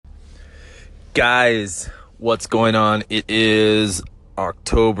Guys, what's going on? It is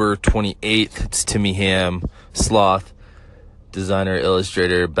October 28th. It's Timmy Ham, Sloth, designer,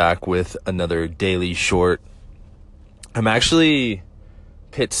 illustrator, back with another daily short. I'm actually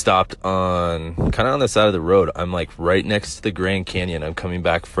pit stopped on kind of on the side of the road. I'm like right next to the Grand Canyon. I'm coming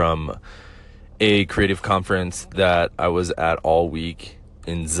back from a creative conference that I was at all week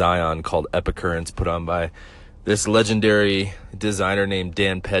in Zion called Epicurrence, put on by this legendary designer named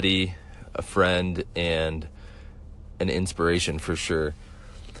Dan Petty, a friend and an inspiration for sure.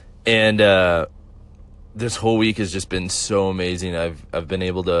 And this whole week has just been so amazing. I've been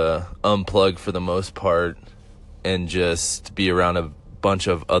able to unplug for the most part and just be around a bunch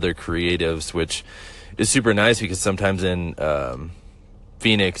of other creatives, which is super nice because sometimes in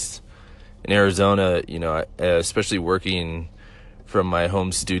Phoenix, in Arizona, especially working from my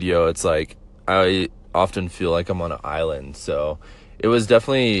home studio, it's like I often feel like I'm on an island. So it was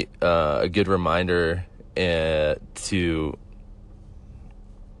definitely a good reminder to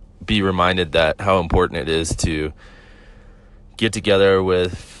be reminded that how important it is to get together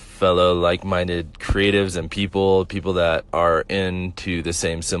with fellow like-minded creatives and people that are into the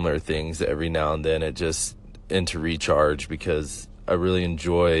same similar things every now and then. And to recharge, because I really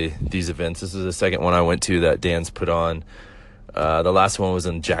enjoy these events. This is the second one I went to that Dan's put on. The last one was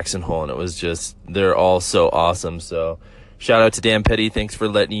in Jackson Hole, and it was just, they're all so awesome. So shout out to Dan Petty. Thanks for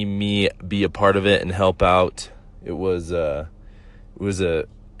letting me be a part of it and help out. It was an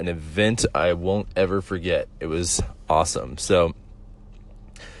event I won't ever forget. It was awesome. So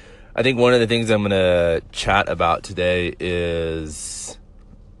I think one of the things I'm going to chat about today is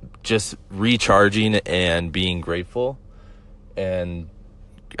just recharging and being grateful. And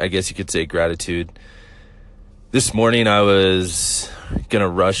I guess you could say gratitude. This morning I was going to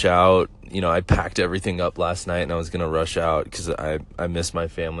rush out. I packed everything up last night and I was going to rush out because I miss my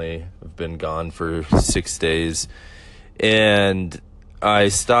family. I've been gone for 6 days. And I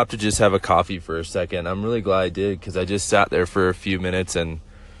stopped to just have a coffee for a second. I'm really glad I did, because I just sat there for a few minutes and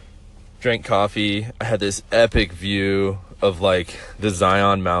drank coffee. I had this epic view of like the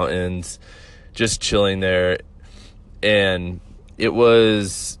Zion Mountains, just chilling there. And it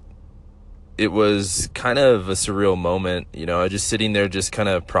was kind of a surreal moment. I just sitting there, just kind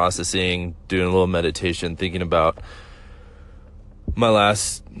of processing, doing a little meditation, thinking about my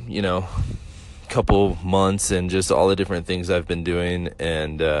last, couple months and just all the different things I've been doing.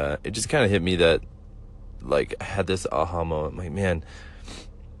 And it just kind of hit me that, like, I had this aha moment. I'm like, man,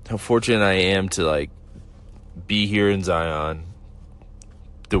 how fortunate I am to, like, be here in Zion.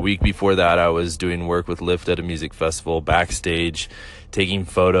 The week before that, I was doing work with Lyft at a music festival, backstage, taking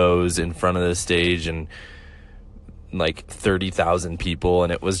photos in front of the stage, and like 30,000 people.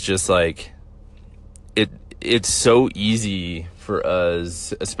 And it was just like, it's so easy for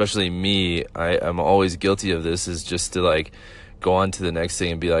us, especially me. I'm always guilty of this, is just to like go on to the next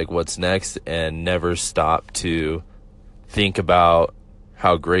thing and be like, what's next? And never stop to think about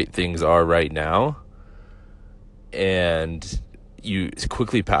how great things are right now. And you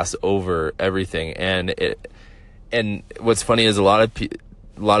quickly pass over everything. And what's funny is a lot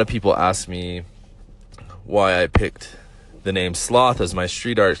of people ask me why I picked the name Sloth as my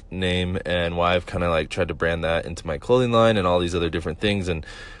street art name, and why I've kind of like tried to brand that into my clothing line and all these other different things. And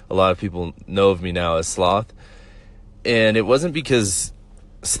a lot of people know of me now as Sloth. And it wasn't because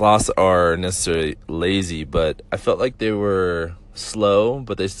sloths are necessarily lazy, but I felt like they were slow,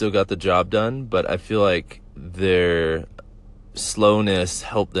 but they still got the job done. But I feel like their slowness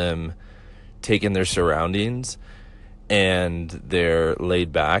helped them take in their surroundings, and they're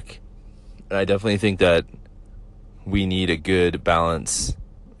laid back. And I definitely think that we need a good balance,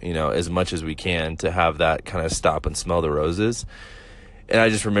 as much as we can, to have that kind of stop and smell the roses. And I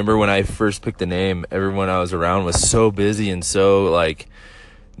just remember when I first picked the name, everyone I was around was so busy, and so like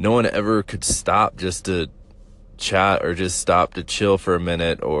no one ever could stop just to chat or just stop to chill for a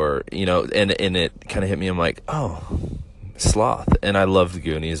minute, or and it kind of hit me. I'm like, oh, Sloth. And I love the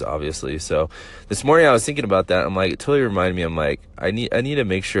Goonies, obviously. So this morning I was thinking about that. I'm like, it totally reminded me. I'm like, I need to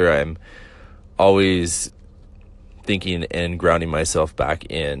make sure I'm always thinking and grounding myself back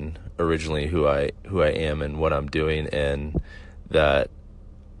in originally who I am and what I'm doing, and that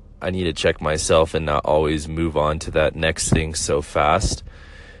I need to check myself and not always move on to that next thing so fast,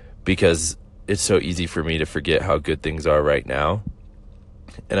 because it's so easy for me to forget how good things are right now.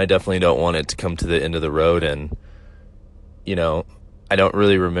 And I definitely don't want it to come to the end of the road and I don't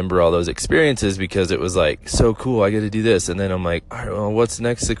really remember all those experiences because it was like, so cool, I get to do this. And then I'm like, all right, well, what's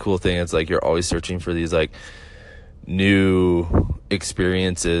next? The cool thing. It's like, you're always searching for these like new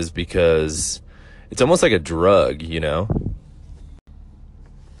experiences, because it's almost like a drug,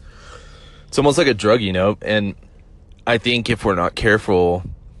 it's almost like a drug, you know. And I think if we're not careful,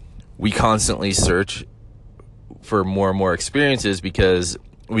 we constantly search for more and more experiences, because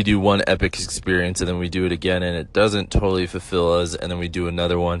we do one epic experience and then we do it again and it doesn't totally fulfill us, and then we do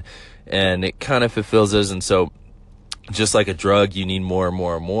another one and it kind of fulfills us. And so just like a drug, you need more and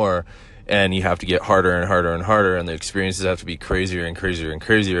more and more, and you have to get harder and harder and harder, and the experiences have to be crazier and crazier and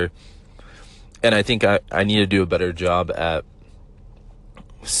crazier. And I think I need to do a better job at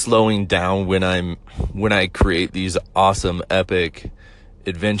slowing down when I create these awesome epic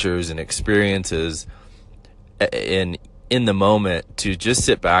adventures and experiences, and in the moment to just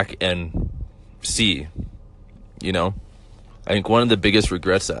sit back and see, you know. I think one of the biggest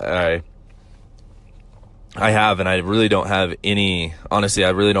regrets that I have, and I really don't have any, honestly, I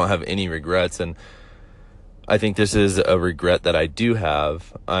really don't have any regrets, and I think this is a regret that I do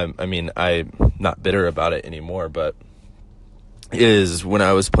have. I'm not bitter about it anymore, but is when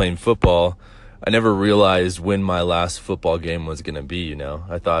I was playing football, I never realized when my last football game was going to be, you know.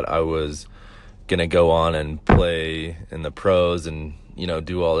 I thought I was going to go on and play in the pros and, you know,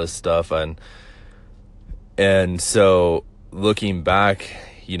 do all this stuff. And so looking back,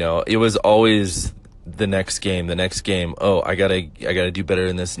 you know, it was always the next game. Oh, I gotta do better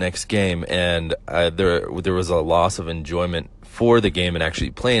in this next game. And there was a loss of enjoyment for the game and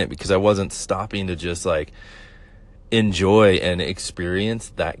actually playing it, because I wasn't stopping to just like enjoy and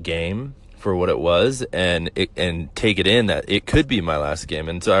experience that game for what it was, and take it in that it could be my last game.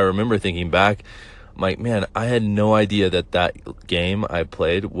 And so I remember thinking back, I'm like, man, I had no idea that game I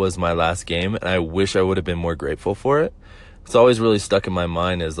played was my last game, and I wish I would have been more grateful for it. It's always really stuck in my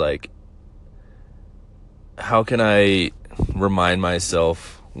mind is like, how can I remind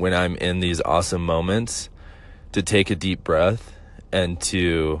myself when I'm in these awesome moments to take a deep breath and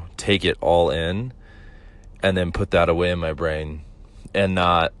to take it all in, and then put that away in my brain, and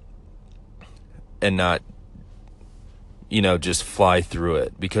not, you know, just fly through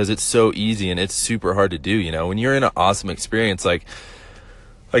it, because it's so easy and it's super hard to do, you know. When you're in an awesome experience, like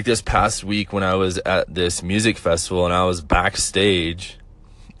this past week when I was at this music festival and I was backstage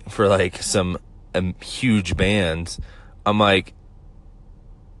for like some huge bands, I'm like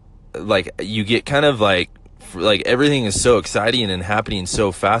you get kind of like everything is so exciting and happening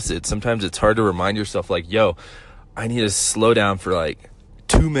so fast. Sometimes it's hard to remind yourself like, yo, I need to slow down for like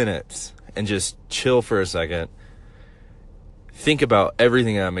 2 minutes and just chill for a second. Think about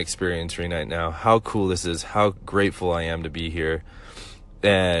everything I'm experiencing right now, how cool this is, how grateful I am to be here,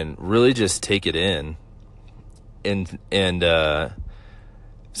 and really just take it in, and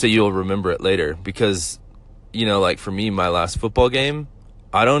so you'll remember it later. Because, you know, like for me, my last football game,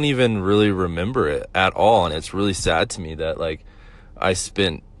 I don't even really remember it at all, and it's really sad to me that like I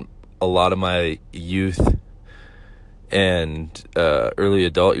spent a lot of my youth and early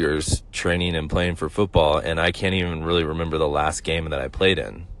adult years training and playing for football, and I can't even really remember the last game that I played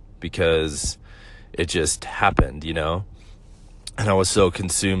in, because it just happened, you know. And I was so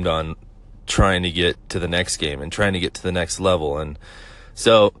consumed on trying to get to the next game and trying to get to the next level. And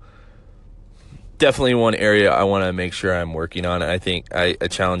so definitely one area I want to make sure I'm working on, and I think I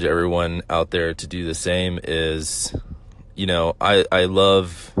challenge everyone out there to do the same, is, you know, I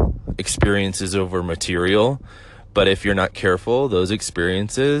love experiences over material, but if you're not careful, those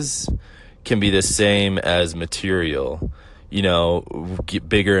experiences can be the same as material. You know, get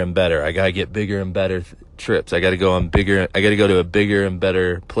bigger and better. I gotta get bigger and better trips. I gotta go to a bigger and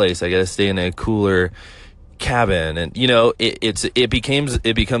better place. I gotta stay in a cooler cabin. And, you know, it becomes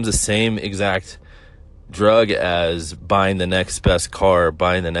the same exact drug as buying the next best car,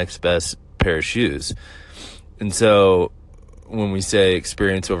 buying the next best pair of shoes. And so when we say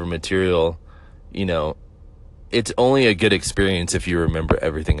experience over material, you know, it's only a good experience if you remember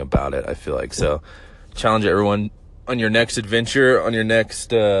everything about it, I feel like. So challenge everyone, on your next adventure, on your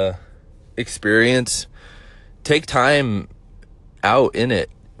next experience, take time out in it,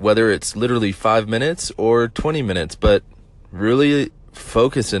 whether it's literally 5 minutes or 20 minutes, but really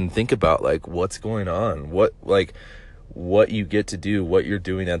focus and think about like what's going on, what you get to do, what you're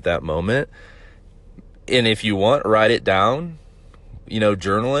doing at that moment. And if you want, write it down, you know,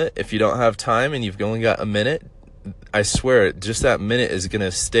 journal it. If you don't have time and you've only got a minute, I swear just that minute is going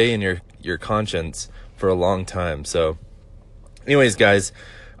to stay in your conscience for a long time. So anyways, guys,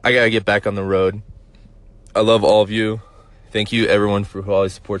 I got to get back on the road. I love all of you. Thank you everyone who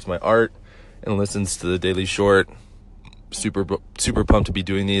always supports my art and listens to the Daily Short. Super pumped to be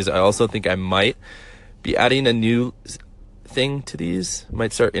doing these. I also think I might be adding a new thing to these.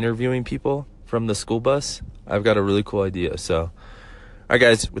 Might start interviewing people from the school bus. I've got a really cool idea. So, all right,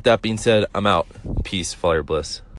 guys, with that being said, I'm out. Peace, follow your bliss.